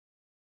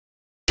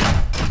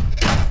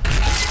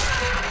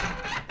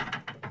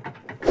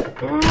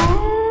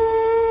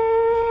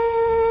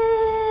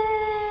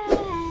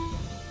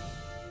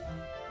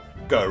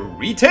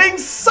Greetings,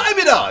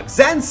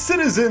 cyberdogs and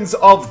citizens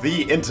of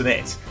the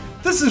internet.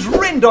 This is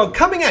RENDOG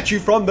coming at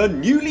you from the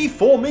newly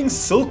forming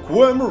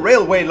Silkworm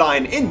Railway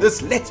Line in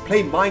this Let's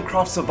Play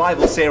Minecraft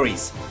Survival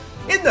series.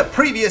 In the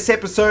previous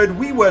episode,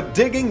 we were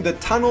digging the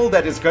tunnel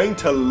that is going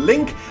to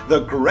link the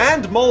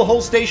Grand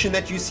Molehole station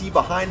that you see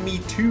behind me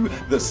to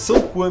the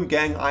Silkworm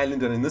Gang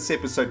Island, and in this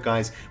episode,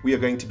 guys, we are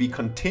going to be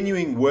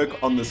continuing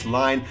work on this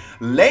line,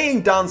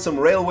 laying down some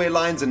railway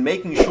lines and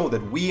making sure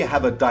that we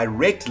have a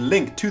direct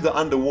link to the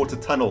underwater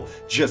tunnel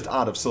just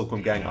out of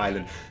Silkworm Gang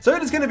Island. So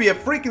it is going to be a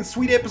freaking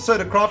sweet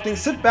episode of crafting.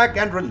 Sit back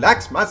and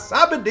relax, my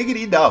cyber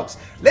diggity dogs.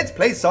 Let's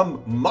play some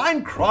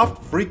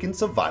Minecraft freaking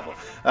survival.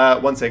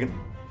 1 second.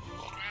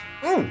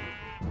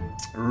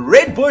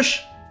 Red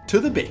bush to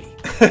the belly.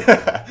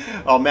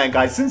 Oh man,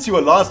 guys, since you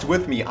were last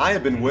with me, I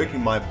have been working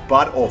my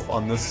butt off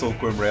on this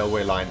Silkworm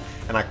Railway Line,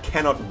 and I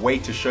cannot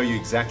wait to show you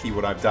exactly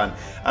what I've done.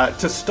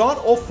 To start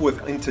off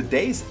with, in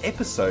today's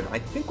episode, I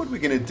think what we're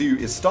going to do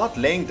is start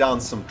laying down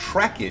some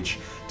trackage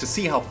to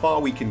see how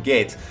far we can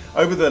get.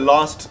 Over the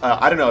last,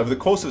 over the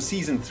course of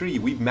Season 3,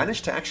 we've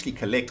managed to actually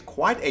collect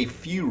quite a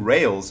few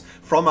rails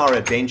from our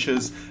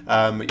adventures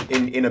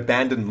in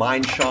abandoned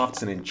mine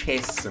shafts and in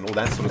chests and all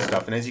that sort of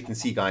stuff. And as you can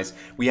see, guys,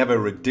 we have a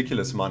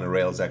ridiculous amount of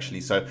rails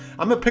actually. So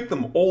I'm going to pick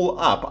them all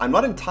up. I'm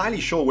not entirely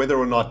sure whether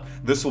or not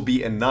this will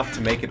be enough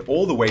to make it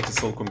all the way to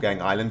Silkworm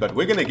Gang Island, but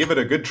we're going to give it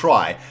a good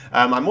try.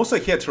 I'm also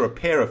here to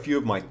repair a few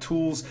of my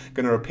tools.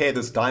 Going to repair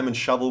this diamond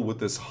shovel with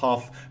this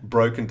half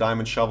broken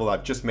diamond shovel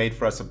I've just made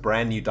for us. A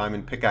brand new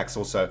diamond pickaxe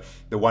also.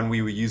 The one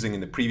we were using in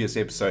the previous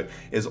episode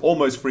is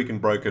almost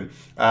freaking broken.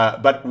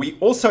 But we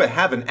also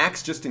have an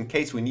axe just in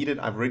case we need it.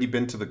 I've already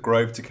been to the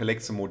grove to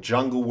collect some more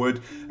jungle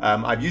wood.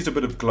 I've used a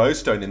bit of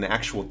glowstone in the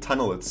actual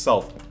tunnel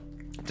itself.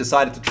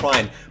 Decided to try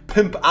and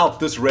pimp out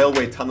this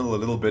railway tunnel a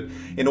little bit.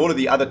 In all of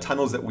the other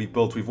tunnels that we've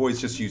built, we've always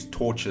just used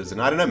torches,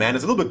 and I don't know, man,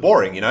 it's a little bit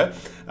boring, you know.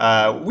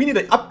 We need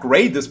to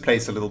upgrade this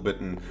place a little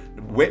bit, and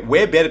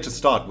where better to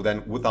start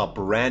than with our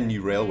brand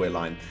new railway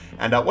line.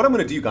 And what I'm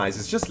going to do, guys,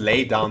 is just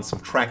lay down some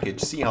trackage,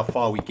 see how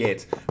far we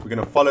get. We're going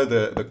to follow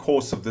the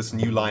course of this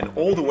new line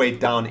all the way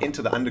down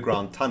into the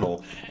underground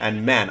tunnel,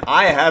 and man,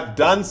 I have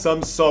done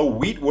some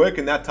sweet work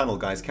in that tunnel,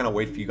 guys. Cannot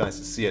wait for you guys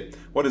to see it.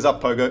 What is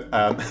up, Pogo?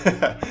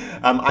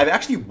 I've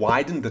actually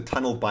widened the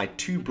tunnel by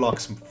 2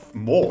 blocks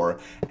more,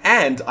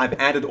 and I've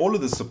added all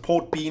of the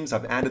support beams.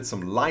 I've added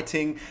some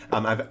lighting.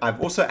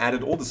 I've also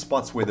added all the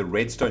spots where the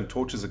redstone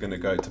torches are going to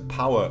go to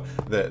power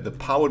the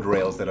powered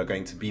rails that are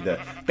going to be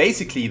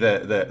basically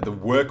the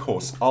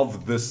workhorse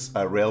of this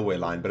railway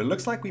line. But it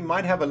looks like we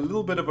might have a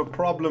little bit of a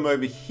problem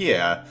over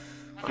here.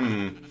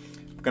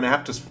 Gonna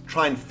have to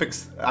try and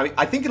fix.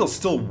 I think it'll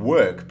still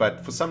work,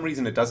 but for some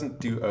reason it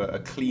doesn't do a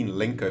clean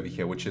link over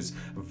here, which is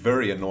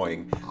very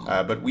annoying.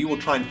 But we will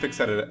try and fix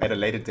that at a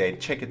later date.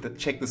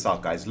 Check this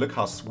out, guys. Look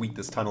how sweet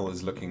this tunnel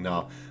is looking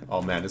now.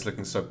 Oh man, it's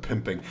looking so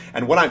pimping.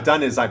 And what I've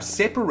done is I've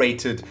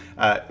separated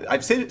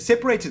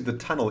the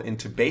tunnel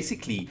into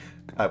basically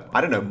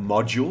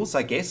modules,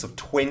 I guess, of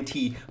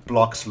 20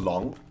 blocks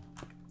long.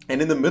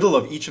 And in the middle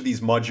of each of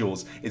these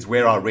modules is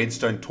where our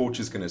redstone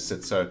torch is going to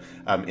sit. So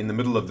in the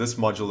middle of this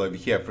module over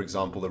here, for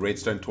example, the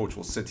redstone torch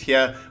will sit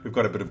here. We've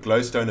got a bit of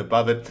glowstone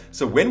above it.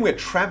 So when we're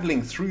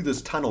traveling through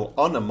this tunnel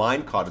on a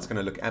minecart, it's going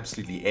to look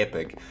absolutely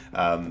epic.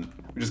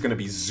 We're just going to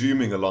be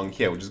zooming along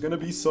here, which is going to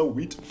be so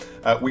sweet.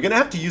 We're going to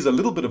have to use a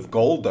little bit of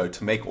gold, though,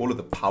 to make all of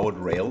the powered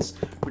rails,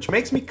 which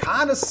makes me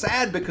kind of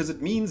sad because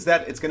it means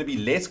that it's going to be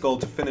less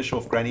gold to finish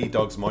off Granny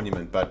Dog's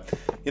monument. But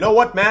you know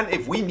what, man?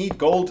 If we need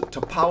gold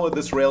to power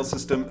this rail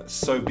system,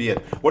 so be it.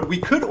 What we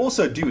could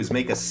also do is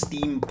make a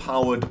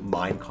steam-powered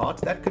minecart.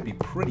 That could be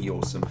pretty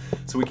awesome.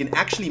 So we can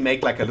actually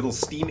make like a little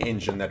steam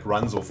engine that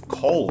runs off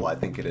coal, I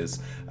think it is.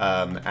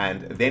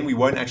 And then we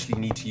won't actually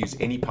need to use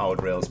any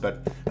powered rails.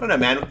 But I don't know,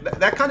 man.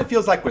 That kind of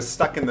feels like we're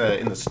stuck in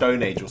the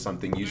Stone Age or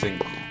something,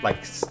 using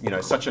like, you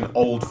know, such an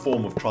old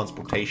form of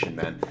transportation,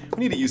 man.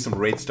 We need to use some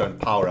redstone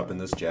power up in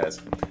this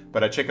jazz.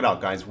 But check it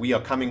out, guys. We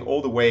are coming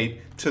all the way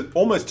to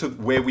almost to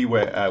where we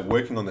were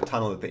working on the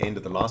tunnel at the end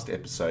of the last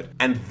episode.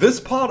 And this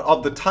part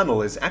of the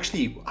tunnel is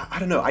actually, I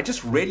don't know, I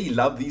just really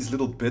love these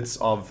little bits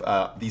of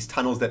these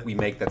tunnels that we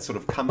make that sort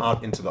of come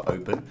out into the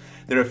open.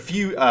 There are a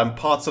few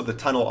parts of the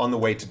tunnel on the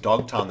way to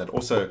Dogtown that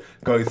also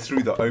go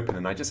through the open,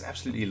 and I just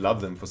absolutely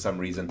love them for some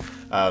reason.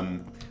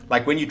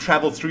 Like when you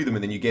travel through them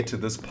and then you get to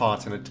this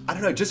part, and it, I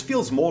don't know, it just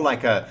feels more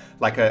like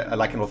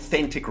an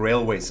authentic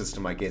railway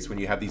system, I guess, when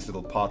you have these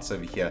little parts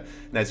over here.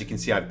 And as you can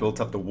see, I've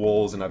built up the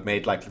walls and I've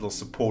made like little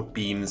support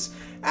beams,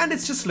 and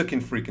it's just looking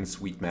freaking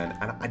sweet, man.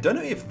 And I don't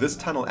know if this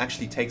tunnel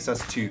actually takes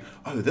us to,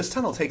 this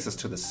tunnel takes us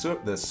to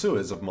the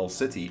sewers of Mole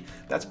City.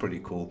 That's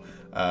pretty cool.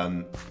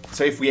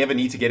 So if we ever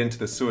need to get into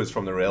the sewers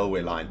from the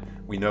railway line,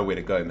 we know where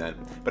to go, man.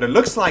 But it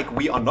looks like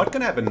we are not going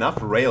to have enough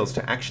rails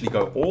to actually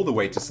go all the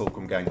way to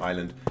Silkworm Gang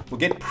Island. We'll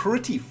get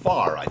pretty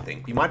far, I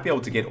think. We might be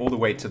able to get all the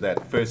way to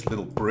that first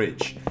little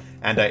bridge.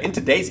 And in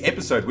today's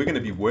episode, we're going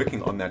to be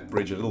working on that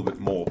bridge a little bit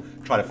more,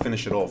 try to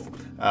finish it off.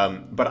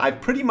 But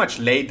I've pretty much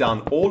laid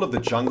down all of the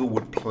jungle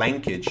wood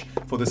plankage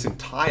for this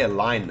entire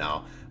line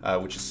now,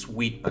 which is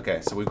sweet.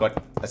 Okay, so we've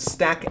got a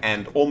stack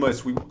and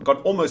we've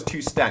got almost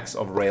 2 stacks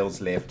of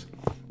rails left.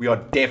 We are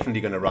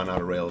definitely going to run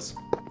out of rails.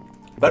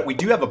 But we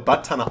do have a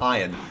butt ton of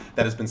iron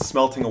that has been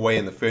smelting away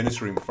in the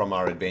furnace room from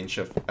our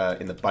adventure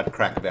in the butt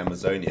crack of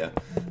Amazonia.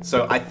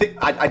 So I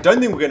don't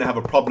think we're going to have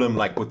a problem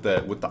like with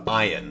the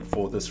iron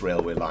for this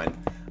railway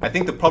line. I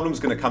think the problem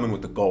is going to come in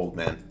with the gold,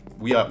 man.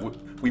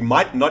 We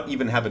might not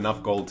even have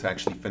enough gold to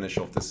actually finish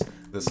off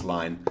this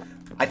line.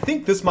 I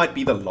think this might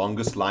be the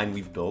longest line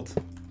we've built.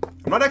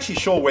 I'm not actually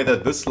sure whether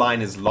this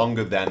line is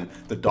longer than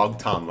the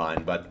Dogtown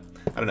line, but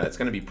I don't know, it's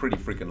going to be pretty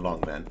freaking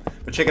long, man.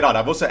 But check it out,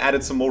 I've also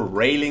added some more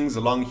railings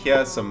along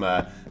here, some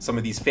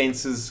of these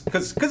fences,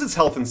 because it's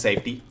health and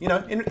safety. You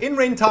know, in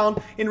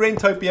Rentown, in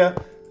Rentopia,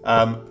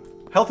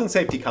 health and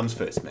safety comes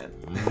first, man.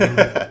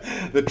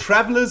 The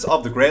travelers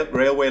of the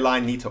railway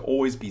line need to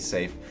always be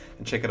safe.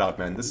 And check it out,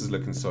 man, this is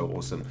looking so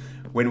awesome.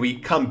 When we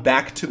come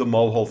back to the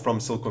mole hole from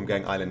Silkworm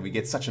Gang Island, we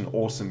get such an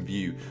awesome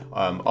view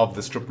of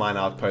the strip mine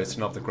outpost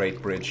and of the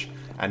Great Bridge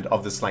and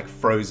of this like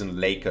frozen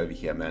lake over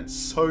here, man.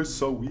 So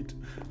sweet.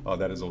 Oh,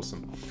 that is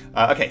awesome.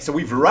 Okay, so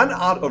we've run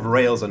out of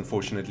rails,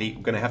 unfortunately.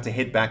 We're going to have to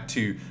head back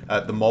to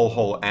the mole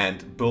hole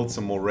and build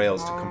some more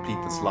rails to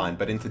complete this line.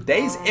 But in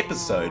today's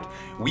episode,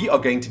 we are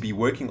going to be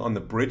working on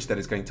the bridge that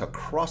is going to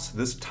cross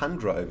this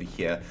tundra over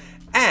here.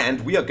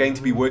 And we are going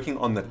to be working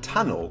on the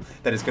tunnel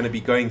that is going to be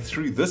going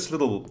through this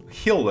little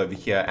hill over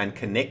here and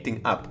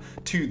connecting up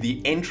to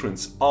the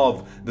entrance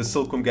of the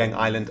Silkworm Gang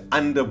Island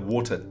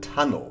underwater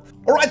tunnel.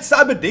 Alright,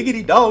 cyber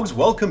diggity dogs,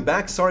 welcome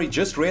back. Sorry,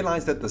 just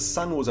realized that the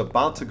sun was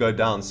about to go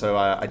down, so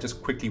I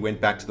just quickly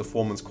went back to the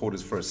foreman's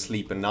quarters for a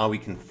sleep, and now we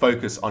can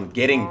focus on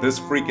getting this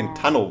freaking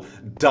tunnel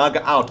dug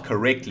out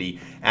correctly.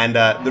 And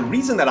the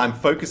reason that I'm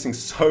focusing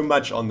so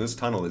much on this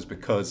tunnel is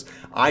because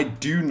I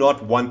do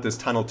not want this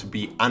tunnel to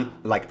be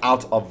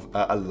out of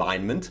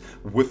alignment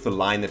with the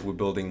line that we're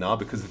building now,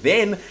 because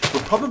then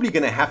we're probably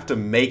going to have to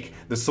make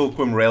the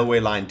Silkworm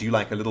Railway Line do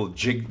like a little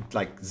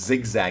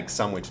zigzag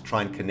somewhere to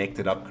try and connect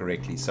it up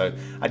correctly. So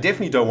I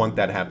definitely don't want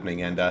that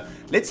happening. And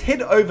let's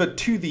head over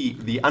to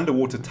the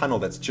underwater tunnel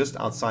that's just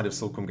outside of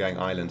Silkworm Gang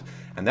Island,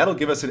 and that'll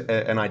give us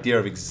an idea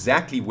of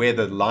exactly where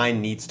the line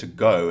needs to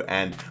go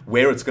and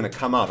where it's going to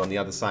come out on the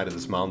other side of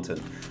this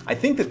mountain. I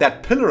think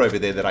that pillar over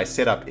there that I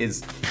set up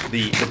is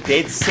the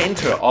dead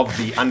center of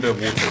the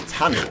underwater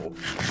tunnel.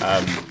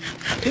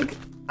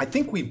 I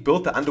think we've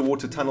built the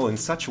underwater tunnel in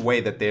such a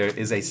way that there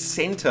is a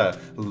center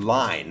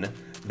line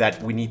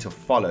that we need to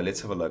follow.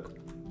 Let's have a look.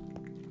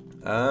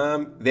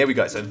 There we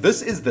go. So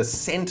this is the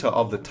center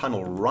of the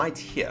tunnel right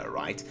here,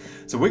 right?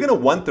 So we're going to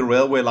want the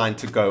railway line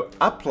to go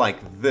up like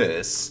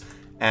this,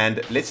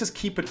 and let's just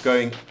keep it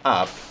going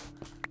up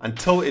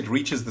until it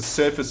reaches the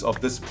surface of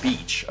this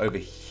beach over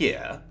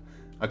here.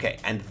 Okay,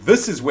 and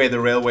this is where the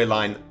railway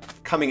line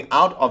coming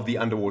out of the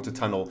underwater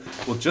tunnel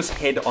will just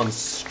head on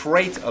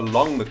straight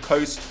along the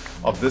coast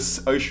of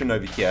this ocean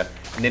over here,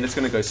 and then it's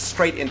going to go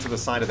straight into the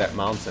side of that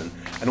mountain.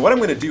 And what I'm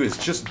going to do is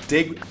just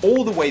dig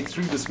all the way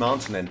through this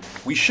mountain, and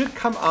we should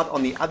come out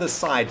on the other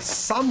side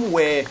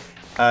somewhere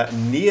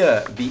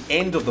near the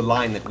end of the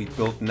line that we've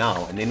built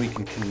now, and then we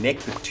can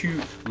connect the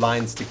 2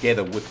 lines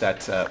together with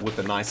that with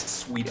a nice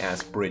sweet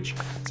ass bridge.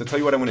 So tell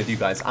you what I'm going to do,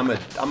 guys. I'm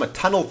a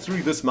tunnel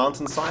through this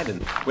mountainside,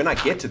 and when I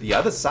get to the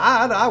other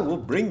side, I will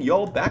bring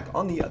y'all back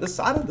on the other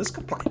side of this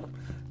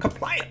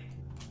compliant.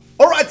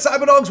 Alright,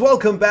 Cyberdogs,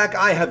 welcome back.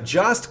 I have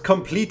just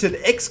completed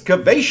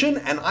excavation,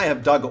 and I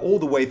have dug all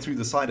the way through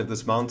the side of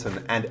this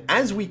mountain, and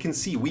as we can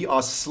see, we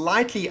are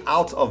slightly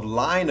out of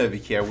line over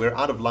here. We're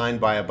out of line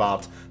by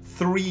about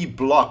 3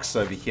 blocks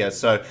over here.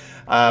 So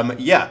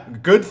yeah,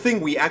 good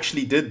thing we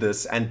actually did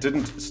this and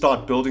didn't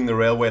start building the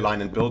railway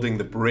line and building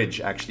the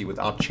bridge actually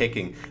without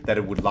checking that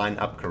it would line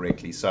up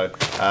correctly. So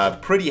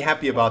pretty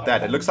happy about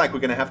that. It looks like we're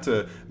going to have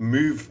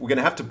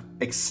to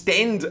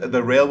extend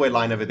the railway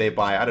line over there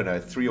by, I don't know,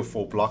 3 or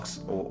 4 blocks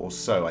or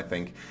so, I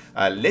think.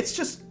 Let's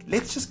just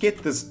get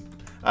this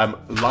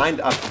lined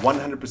up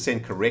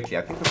 100% correctly.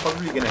 I think we're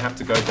probably going to have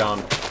to go down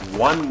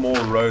 1 more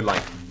row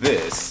like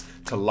this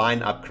to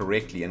line up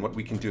correctly, and what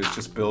we can do is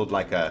just build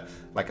like a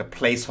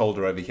placeholder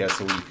over here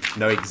so we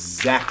know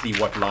exactly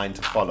what line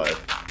to follow.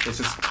 Let's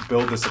just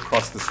build this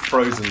across this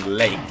frozen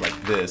lake like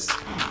this.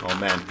 Oh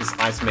man, this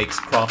ice makes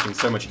crafting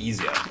so much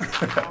easier.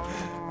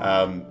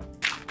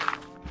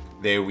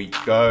 There we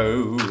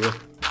go.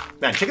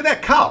 Man, check out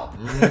that cow.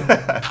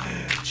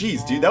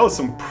 Jeez, dude, that was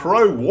some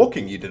pro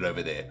walking you did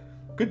over there.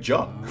 Good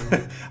job.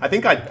 I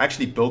think I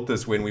actually built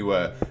this when we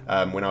were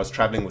when I was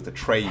traveling with the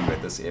Treyu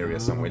at this area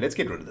somewhere. Let's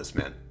get rid of this,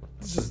 man.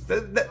 It's just,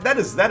 that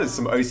is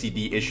some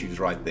OCD issues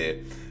right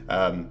there.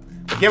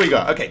 But here we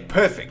go. Okay,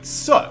 perfect.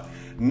 So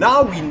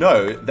now we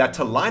know that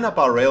to line up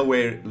our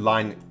railway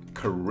line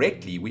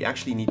correctly, we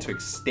actually need to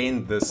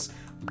extend this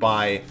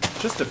by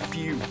just a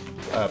few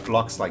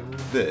blocks like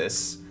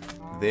this.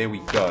 There we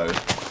go.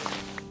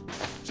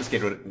 Just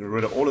get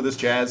rid of all of this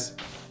jazz.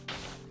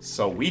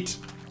 Sweet.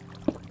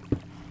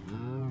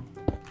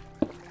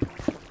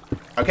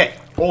 Okay,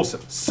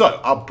 awesome. So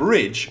our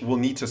bridge will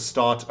need to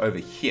start over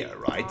here,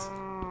 right?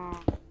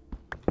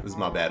 This is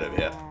my bad over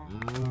here.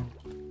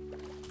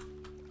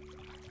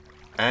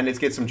 And let's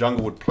get some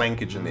junglewood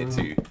plankage in there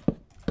too.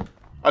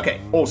 Okay,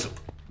 awesome.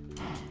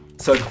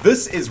 So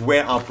this is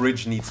where our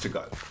bridge needs to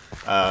go.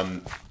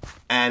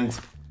 And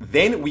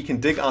then we can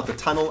dig out the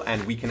tunnel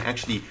and we can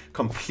actually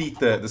complete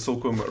the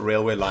Silkworm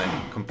Railway Line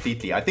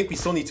completely. I think we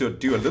still need to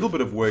do a little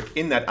bit of work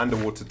in that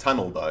underwater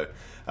tunnel though.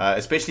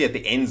 Especially at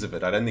the ends of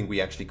it. I don't think we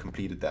actually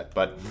completed that.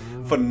 But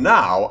for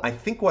now, I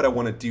think what I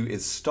want to do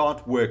is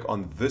start work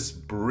on this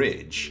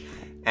bridge.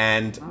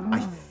 And I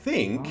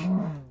think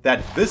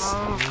that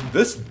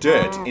this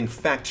dirt, in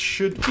fact,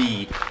 should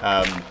be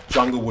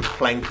junglewood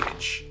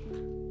plankage.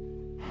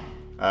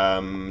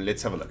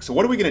 Let's have a look. So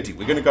what are we going to do?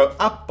 We're going to go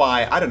up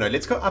by, I don't know,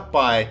 let's go up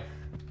by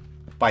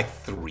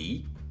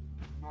 3.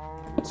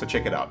 So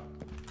check it out.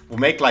 We'll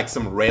make like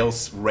some rail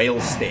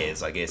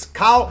stairs, I guess.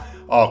 Cow.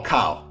 Oh,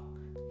 cow.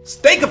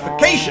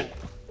 Steakification!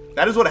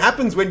 That is what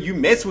happens when you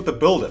mess with the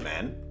builder,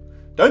 man.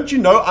 Don't you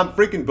know I'm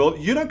freaking built?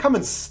 You don't come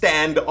and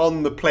stand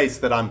on the place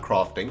that I'm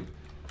crafting.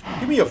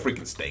 Give me your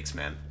freaking steaks,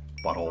 man.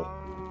 Butthole.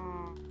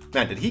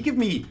 Man, did he give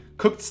me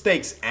cooked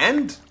steaks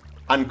and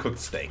uncooked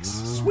steaks?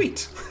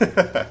 Sweet.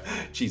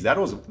 Jeez,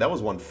 that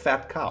was one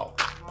fat cow.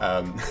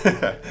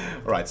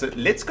 Alright, so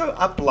let's go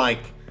up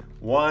like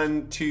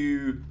 1,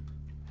 2,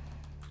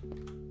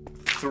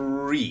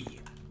 3.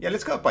 Yeah,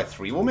 let's go up by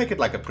 3. We'll make it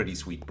like a pretty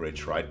sweet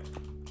bridge, right?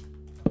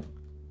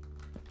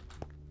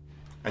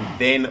 And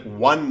then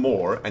one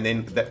more, and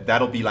then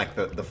that'll be like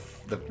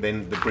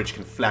then the bridge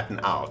can flatten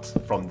out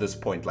from this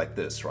point like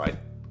this, right?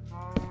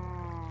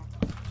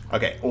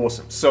 Okay,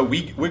 awesome. So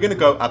we're gonna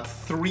go up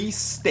 3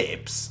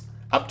 steps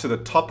up to the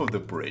top of the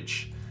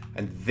bridge,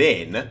 and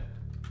then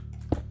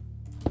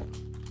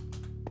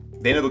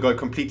it'll go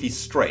completely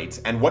straight.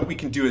 And what we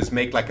can do is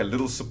make like a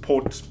little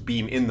support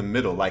beam in the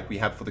middle, like we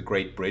have for the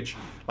Great Bridge,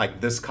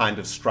 like this kind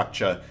of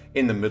structure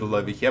in the middle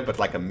over here, but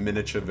like a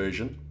miniature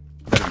version.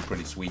 That'll be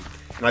pretty sweet.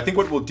 And I think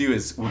what we'll do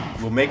is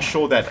we'll make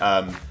sure that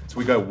so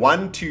we go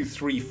 1, 2,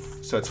 3,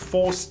 so it's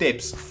 4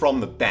 steps from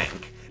the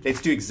bank.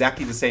 Let's do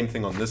exactly the same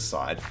thing on this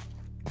side.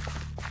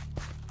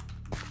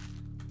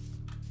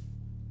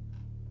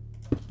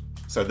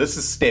 So this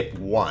is step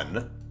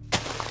 1.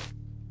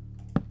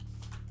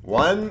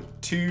 1,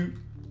 2.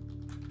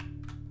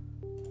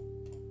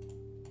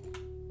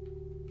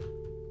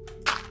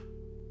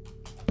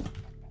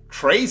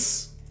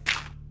 Trace.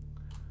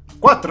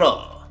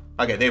 4.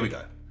 Okay, there we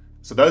go.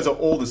 So those are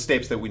all the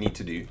steps that we need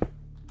to do.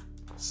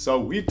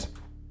 Sweet.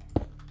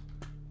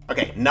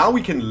 Okay, now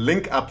we can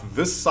link up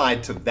this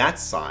side to that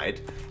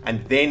side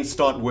and then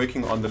start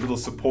working on the little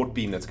support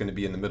beam that's going to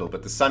be in the middle.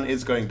 But the sun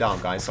is going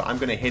down, guys, so I'm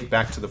going to head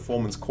back to the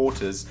foreman's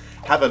quarters,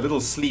 have a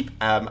little sleep.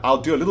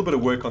 I'll do a little bit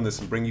of work on this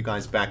and bring you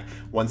guys back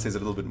once there's a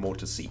little bit more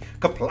to see.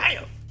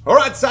 Kaplayo!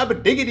 Alright,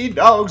 cyber diggity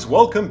dogs,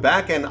 welcome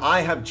back, and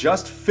I have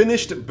just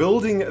finished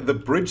building the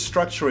bridge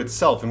structure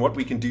itself, and what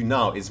we can do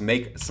now is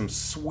make some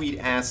sweet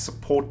ass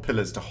support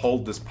pillars to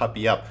hold this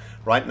puppy up.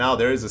 Right now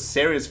there is a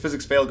serious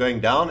physics fail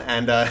going down,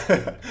 and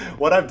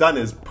what I've done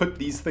is put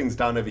these things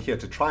down over here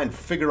to try and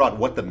figure out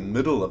what the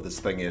middle of this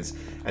thing is,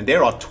 and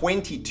there are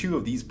 22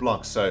 of these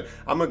blocks, so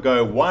I'm gonna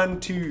go 1,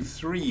 2,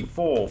 3,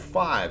 4,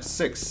 5,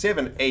 6,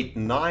 7, 8,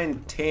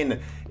 9,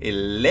 10,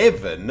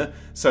 11.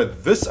 So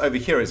this over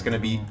here is going to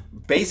be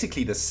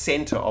basically the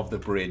center of the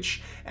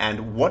bridge,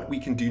 and what we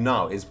can do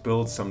now is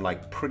build some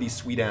like pretty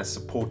sweet ass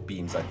support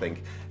beams, I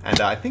think. And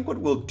I think what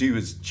we'll do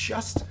is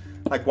just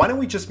like, why don't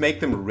we just make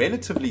them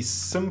relatively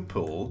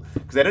simple,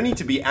 because they don't need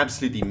to be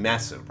absolutely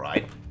massive,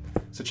 right?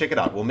 So check it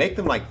out, we'll make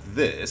them like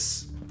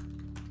this.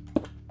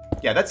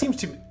 Yeah, that seems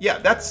to, yeah,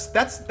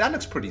 that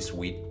looks pretty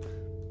sweet.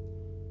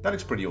 That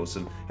looks pretty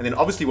awesome. And then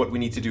obviously what we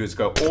need to do is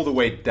go all the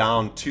way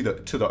down to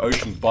the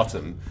ocean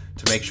bottom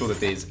to make sure that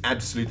there's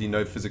absolutely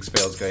no physics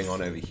fails going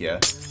on over here.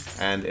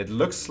 And it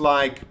looks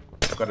like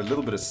I've got a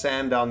little bit of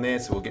sand down there,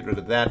 so we'll get rid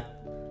of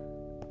that.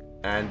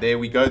 And there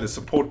we go. The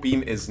support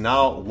beam is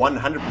now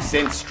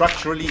 100%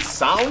 structurally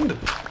sound.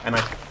 And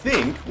I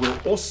think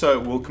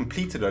we'll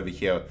complete it over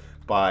here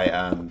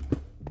by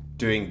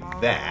doing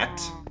that.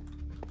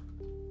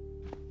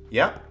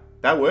 Yeah,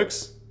 that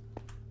works.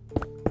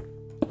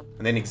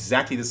 And then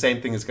exactly the same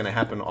thing is going to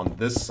happen on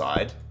this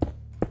side.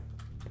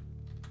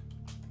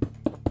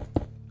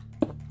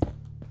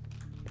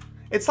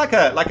 It's like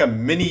a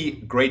mini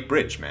Great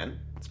Bridge, man.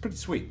 It's pretty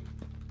sweet.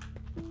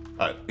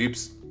 Oh,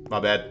 oops, my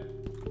bad.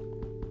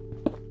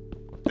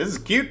 This is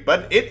cute,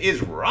 but it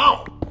is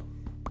wrong.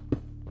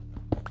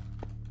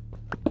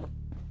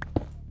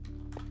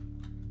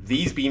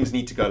 These beams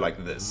need to go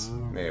like this.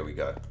 There we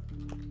go.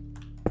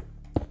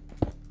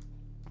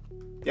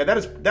 Yeah,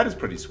 that is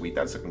pretty sweet.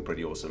 That's looking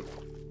pretty awesome.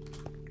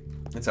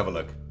 Let's have a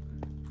look.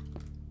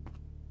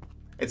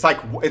 It's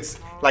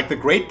like the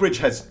Great Bridge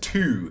has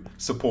 2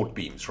 support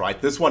beams,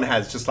 right? This one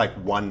has just like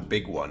one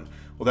big one.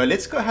 Although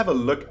let's go have a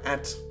look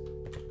at,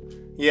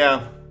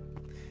 yeah,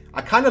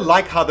 I kind of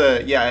like how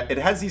it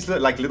has these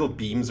like little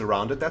beams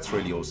around it. That's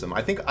really awesome.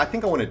 I think I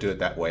want to do it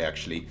that way,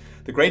 actually.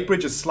 The Great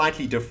Bridge is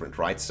slightly different,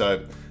 right?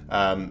 So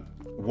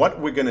what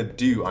we're going to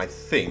do, I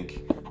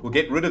think, we'll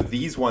get rid of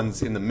these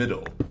ones in the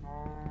middle.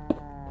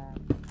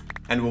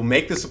 And we'll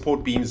make the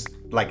support beams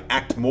like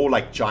act more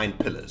like giant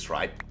pillars,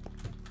 right?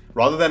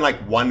 Rather than like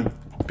one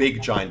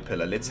big giant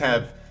pillar, let's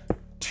have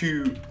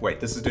two... Wait,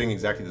 this is doing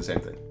exactly the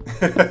same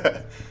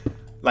thing.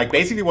 Like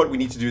basically what we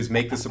need to do is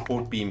make the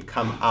support beam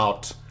come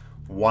out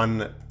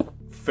one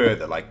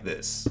further like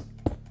this.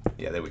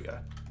 Yeah, there we go.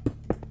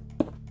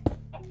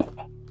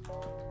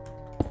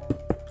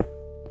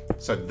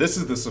 So this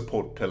is the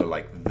support pillar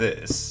like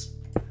this.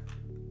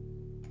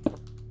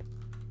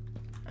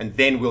 And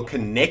then we'll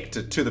connect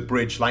it to the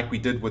bridge like we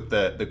did with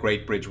the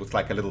Great Bridge, with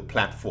like a little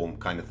platform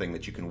kind of thing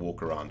that you can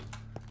walk around.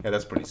 Yeah,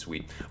 that's pretty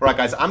sweet. All right,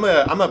 guys, I'm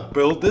gonna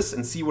build this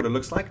and see what it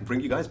looks like and bring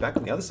you guys back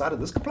on the other side of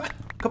this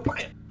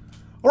compliant.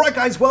 Alright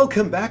guys,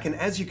 welcome back, and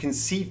as you can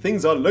see,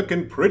 things are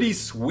looking pretty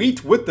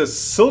sweet with the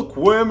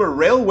Silkworm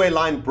Railway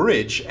Line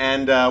bridge.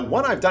 And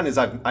what I've done is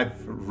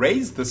I've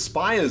raised the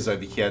spires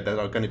over here that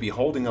are going to be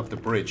holding up the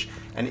bridge,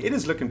 and it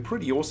is looking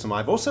pretty awesome.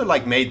 I've also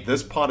like made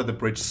this part of the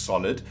bridge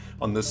solid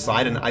on this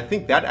side, and I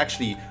think that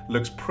actually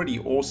looks pretty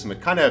awesome.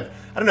 It kind of,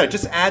 I don't know, it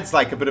just adds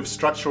like a bit of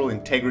structural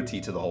integrity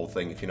to the whole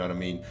thing, if you know what I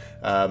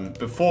mean.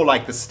 Before,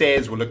 like, the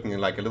stairs were looking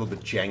like a little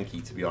bit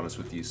janky, to be honest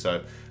with you.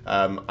 So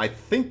I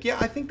think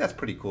that's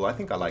pretty cool. I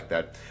think I like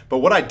that. But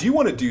what I do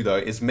want to do though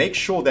is make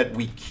sure that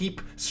we keep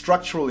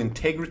structural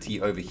integrity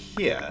over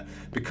here,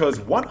 because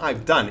what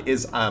I've done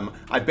is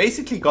I've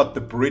basically got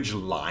the bridge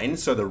line,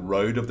 so the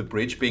road of the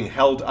bridge, being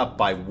held up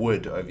by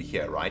wood over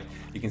here, right?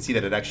 You can see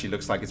that it actually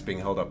looks like it's being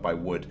held up by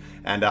wood.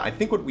 And I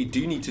think what we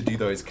do need to do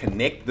though is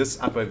connect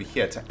this up over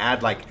here to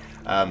add like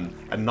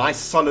a nice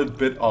solid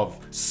bit of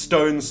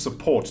stone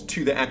support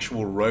to the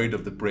actual road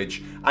of the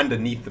bridge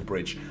underneath the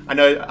bridge. I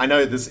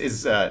know this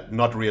is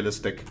not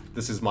realistic.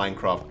 This is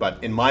Minecraft,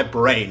 but in my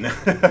brain,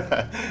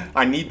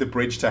 I need the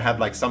bridge to have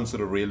like some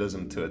sort of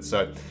realism to it.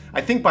 So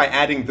I think by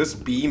adding this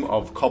beam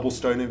of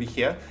cobblestone over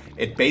here,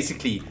 it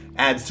basically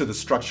adds to the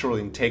structural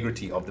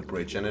integrity of the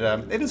bridge, and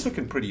it is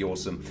looking pretty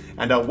awesome.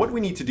 And what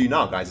we need to do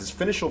now, guys, is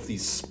finish off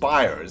these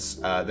spires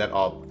that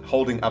are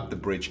holding up the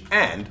bridge.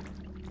 And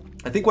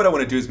I think what I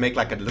want to do is make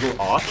like a little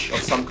arch of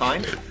some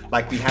kind,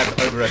 like we have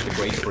over at the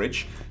Great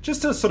Bridge,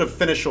 just to sort of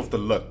finish off the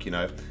look, you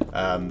know.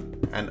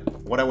 And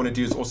what I want to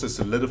do is also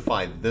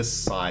solidify this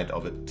side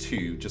of it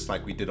too, just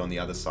like we did on the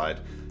other side.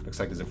 Looks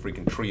like there's a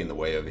freaking tree in the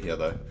way over here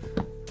though.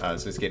 So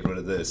let's get rid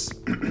of this.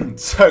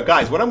 So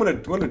guys, what I'm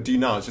gonna do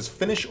now is just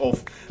finish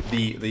off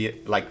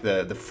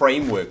the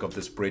framework of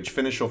this bridge,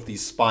 finish off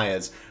these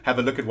spires, have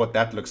a look at what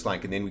that looks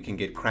like, and then we can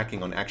get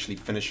cracking on actually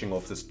finishing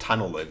off this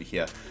tunnel over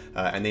here.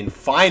 And then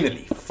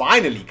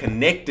finally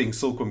connecting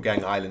Silkworm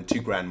Gang Island to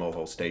Grand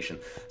Mohole Station.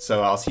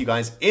 So I'll see you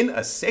guys in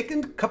a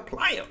second.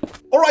 Kaplaya.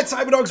 Alright,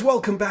 Cyberdogs,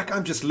 welcome back.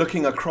 I'm just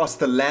looking across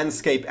the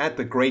landscape at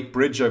the Great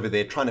Bridge over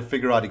there, trying to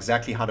figure out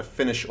exactly how to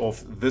finish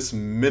off this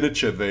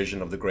miniature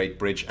version of the Great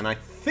Bridge. And I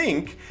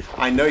think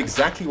I know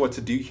exactly what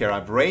to do here.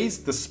 I've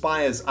raised the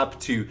spires up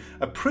to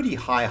a pretty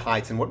high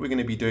height, and what we're going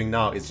to be doing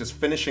now is just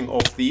finishing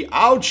off the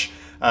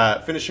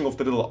finishing off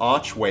the little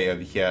archway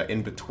over here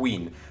in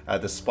between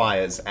the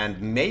spires.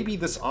 And maybe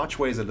this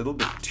archway is a little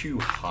bit too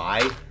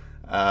high.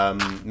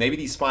 Maybe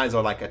these spires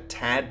are like a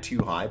tad too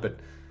high, but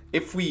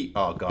if we...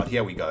 Oh god,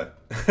 here we go.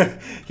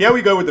 Here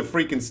we go with the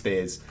freaking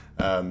stairs.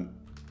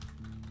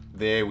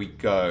 There we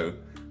go.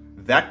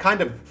 That kind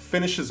of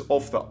finishes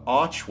off the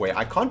archway.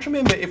 I can't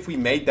remember if we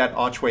made that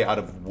archway out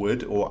of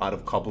wood or out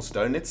of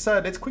cobblestone.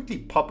 Let's quickly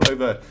pop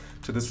over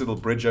to this little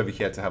bridge over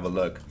here to have a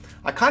look.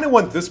 I kind of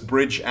want this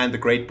bridge and the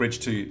Great Bridge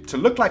to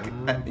look like,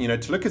 you know,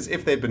 to look as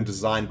if they've been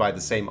designed by the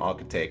same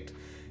architect.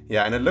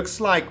 Yeah, and it looks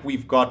like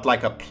we've got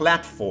like a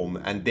platform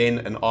and then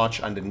an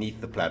arch underneath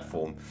the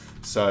platform.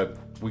 So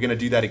we're going to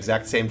do that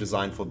exact same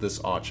design for this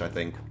arch, I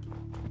think.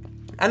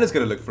 And it's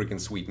going to look freaking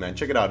sweet, man.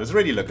 Check it out. It's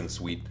already looking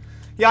sweet.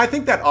 Yeah, I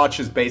think that arch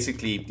is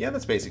basically, yeah,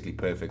 that's basically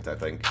perfect, I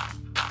think.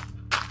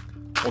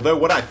 Although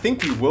what I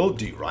think we will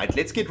do, right,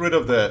 let's get rid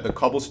of the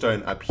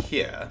cobblestone up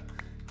here.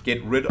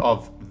 Get rid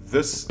of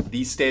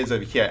these stairs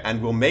over here,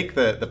 and we'll make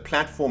the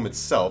platform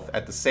itself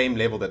at the same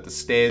level that the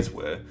stairs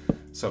were.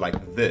 So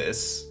like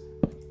this.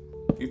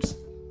 Oops.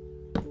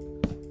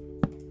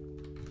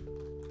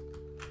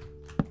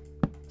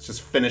 Let's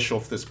just finish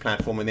off this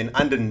platform, and then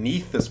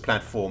underneath this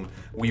platform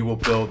we will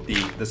build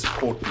the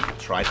support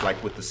beams, right?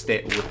 Like with the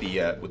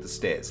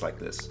stairs like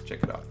this.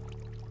 Check it out.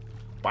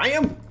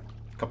 Bam!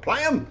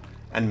 Kaplam!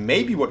 And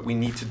maybe what we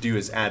need to do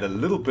is add a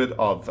little bit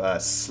of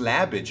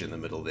slabbage in the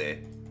middle there.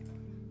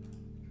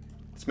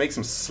 Let's make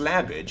some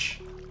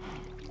slabbage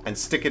and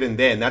stick it in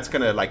there, and that's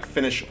gonna like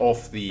finish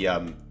off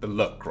the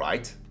look,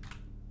 right?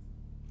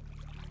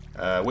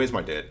 Where's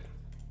my dirt?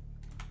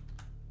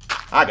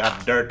 I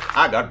got dirt.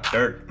 I got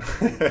dirt.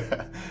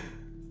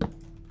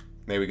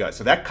 There we go.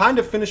 So that kind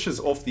of finishes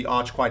off the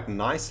arch quite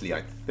nicely,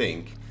 I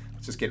think.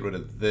 Let's just get rid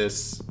of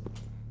this.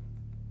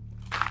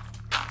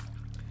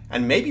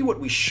 And maybe what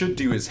we should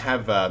do is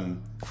have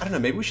I don't know,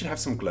 maybe we should have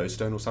some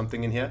glowstone or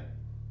something in here.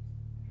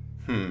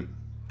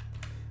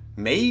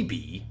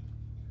 Maybe.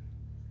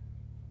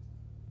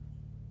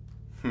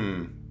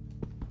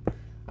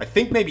 I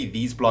think maybe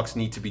these blocks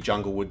need to be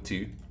jungle wood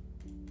too.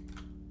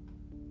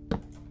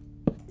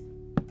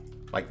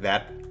 Like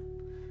that.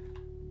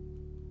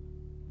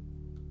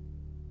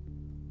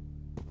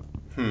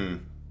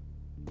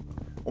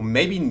 Or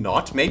maybe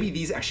not. Maybe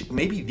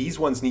these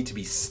ones need to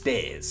be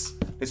stairs.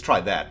 Let's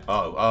try that.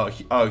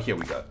 Oh, here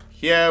we go.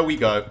 Here we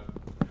go.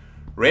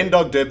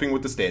 Rendog derping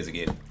with the stairs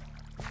again.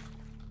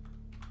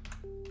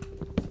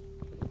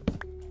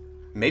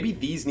 Maybe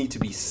these need to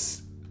be stairs.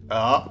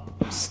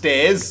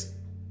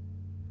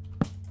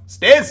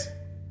 Stairs!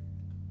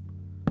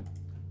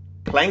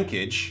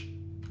 Plankage.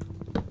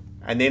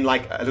 And then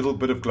like a little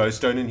bit of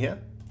glowstone in here.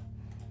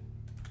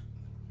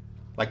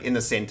 Like in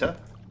the center.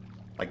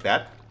 Like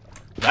that.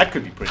 That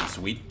could be pretty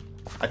sweet.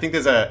 I think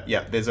there's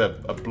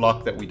a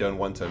block that we don't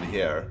want over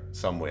here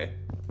somewhere.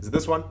 Is it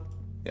this one?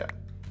 Yeah.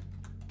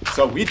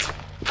 Sweet.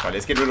 Alright,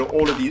 let's get rid of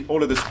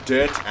all of this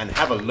dirt and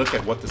have a look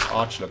at what this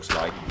arch looks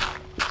like.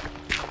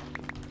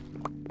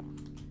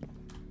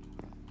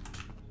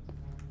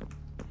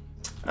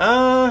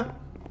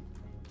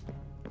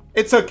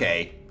 It's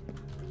okay.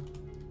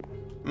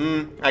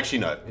 Actually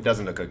no, it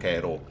doesn't look okay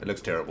at all. It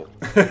looks terrible.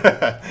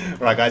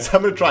 Alright guys,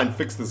 I'm gonna try and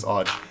fix this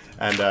arch.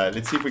 And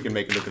let's see if we can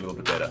make it look a little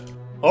bit better.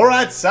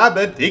 Alright,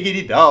 Sabbath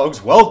diggity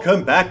dogs,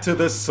 welcome back to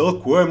the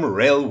Silkworm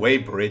Railway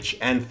Bridge,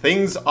 and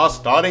things are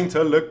starting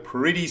to look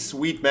pretty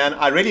sweet, man.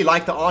 I really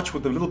like the arch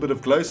with a little bit of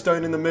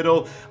glowstone in the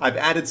middle. I've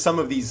added some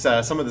of these,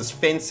 some of this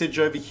fencage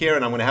over here,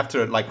 and I'm gonna have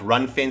to like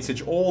run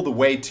fencage all the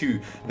way to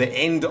the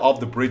end of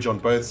the bridge on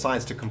both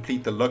sides to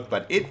complete the look,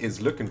 but it is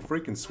looking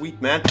freaking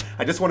sweet, man.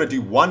 I just want to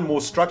do one more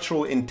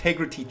structural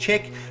integrity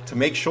check to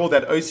make sure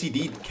that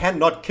OCD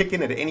cannot kick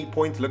in at any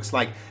point. Looks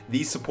like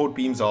these support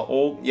beams are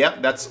all,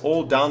 that's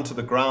all down to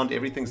the ground.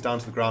 Everything's down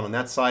to the ground on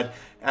that side.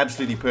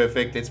 Absolutely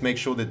perfect. Let's make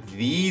sure that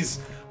these,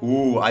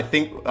 I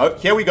think,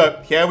 here we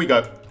go.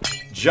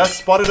 Just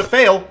spotted a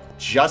fail,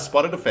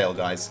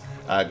 guys.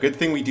 Good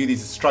thing we do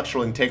these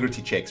structural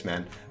integrity checks,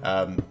 man,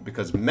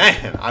 because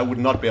man, I would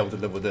not be able to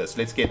live with this.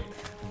 Let's get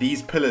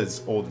these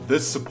pillars, or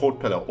this support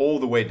pillar, all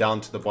the way down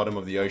to the bottom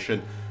of the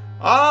ocean.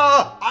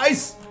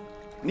 Ice,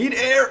 need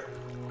air.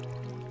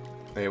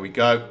 There we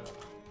go.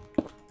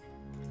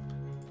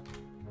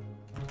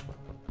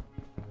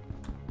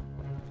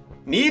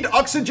 Need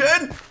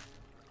oxygen!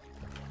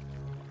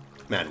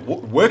 Man,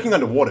 working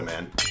underwater,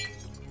 man.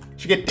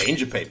 Should get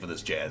danger paid for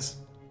this jazz.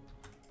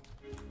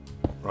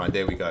 Right,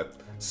 there we go.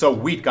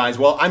 Sweet, guys.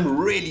 Well, I'm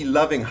really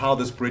loving how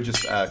this bridge is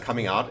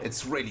coming out.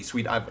 It's really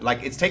sweet.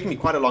 It's taken me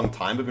quite a long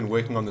time. I've been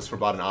working on this for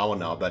about an hour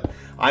now, but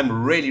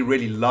I'm really,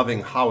 really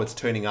loving how it's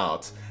turning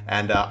out.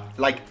 And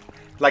like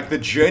the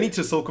journey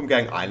to Silkworm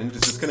Gang Island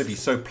is just going to be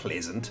so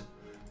pleasant.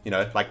 You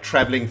know, like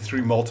traveling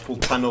through multiple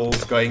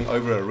tunnels, going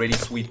over a really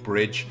sweet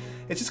bridge.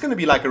 It's just going to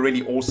be like a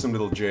really awesome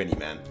little journey,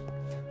 man.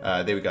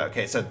 There we go.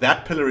 Okay, so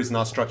that pillar is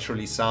now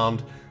structurally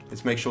sound.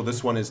 Let's make sure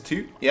this one is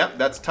too. Yeah,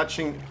 that's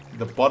touching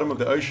the bottom of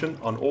the ocean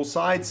on all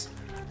sides.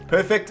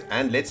 Perfect.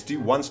 And let's do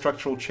one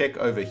structural check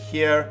over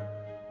here.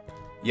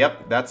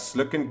 Yep, that's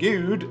looking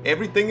good.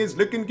 Everything is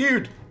looking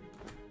good.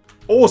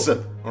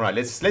 Awesome. All right,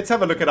 let's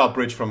have a look at our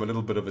bridge from a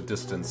little bit of a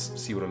distance.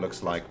 See what it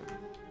looks like.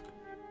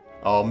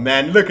 Oh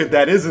man, look at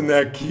that. Isn't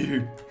that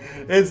cute?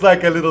 It's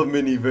like a little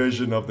mini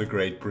version of the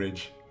Great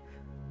Bridge.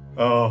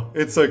 Oh,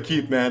 it's so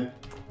cute, man.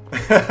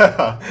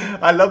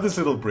 I love this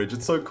little bridge.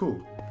 It's so cool.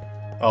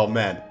 Oh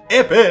man,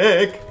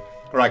 epic!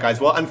 Alright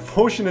guys, well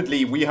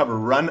unfortunately we have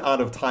run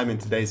out of time in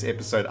today's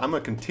episode. I'm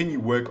going to continue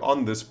work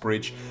on this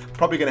bridge.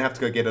 Probably going to have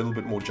to go get a little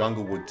bit more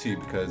jungle wood too,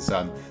 because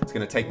it's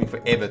going to take me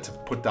forever to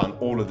put down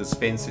all of this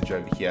fencage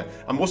over here.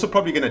 I'm also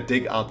probably going to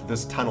dig out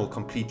this tunnel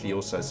completely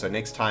also. So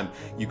next time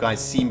you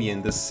guys see me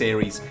in this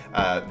series,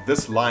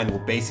 this line will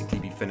basically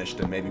be finished,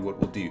 and maybe what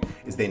we'll do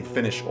is then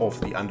finish off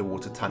the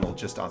underwater tunnel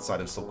just outside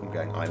of Silkworm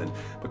Gang Island.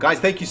 But guys,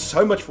 thank you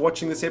so much for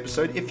watching this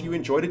episode. If you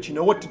enjoyed it, you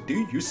know what to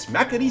do. You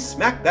smack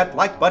that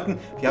like button.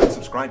 If you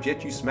haven't subscribed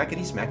yet, you smack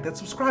that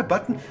subscribe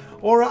button,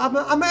 or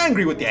I'm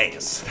angry with the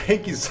ass.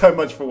 Thank you so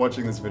much for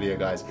watching this video,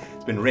 guys.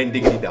 It's been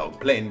RenDog'S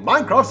playing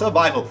Minecraft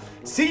Survival.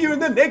 See you in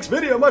the next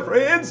video, my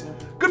friends.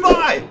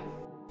 Goodbye.